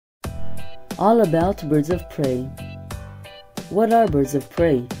All about birds of prey. What are birds of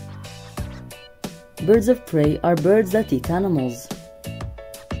prey? Birds of prey are birds that eat animals.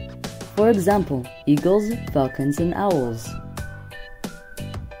 For example, eagles, falcons, and owls.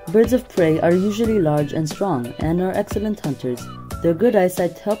 Birds of prey are usually large and strong and are excellent hunters. Their good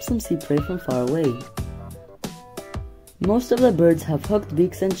eyesight helps them see prey from far away. Most of the birds have hooked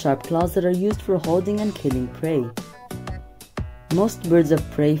beaks and sharp claws that are used for holding and killing prey. Most birds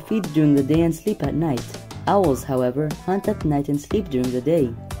of prey feed during the day and sleep at night. Owls, however, hunt at night and sleep during the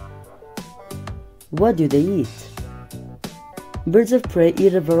day. What do they eat? Birds of prey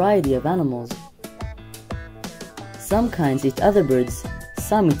eat a variety of animals. Some kinds eat other birds.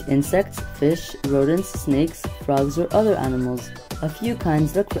 Some eat insects, fish, rodents, snakes, frogs, or other animals. A few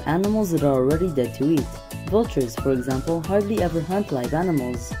kinds look for animals that are already dead to eat. Vultures, for example, hardly ever hunt live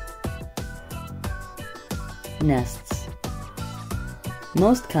animals. Nests.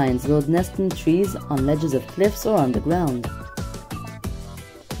 Most kinds build nests in trees, on ledges of cliffs, or on the ground.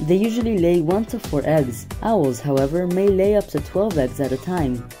 They usually lay 1 to 4 eggs. Owls, however, may lay up to 12 eggs at a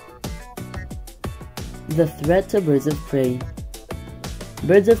time. The threat to birds of prey.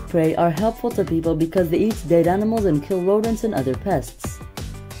 Birds of prey are helpful to people because they eat dead animals and kill rodents and other pests.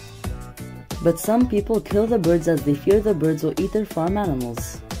 But some people kill the birds as they fear the birds will eat their farm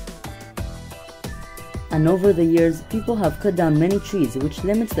animals. And over the years, people have cut down many trees, which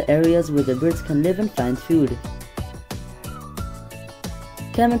limits the areas where the birds can live and find food.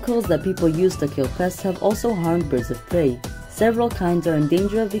 Chemicals that people use to kill pests have also harmed birds of prey. Several kinds are in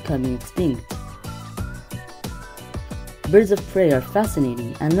danger of becoming extinct. Birds of prey are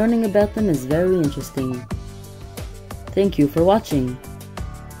fascinating, and learning about them is very interesting. Thank you for watching.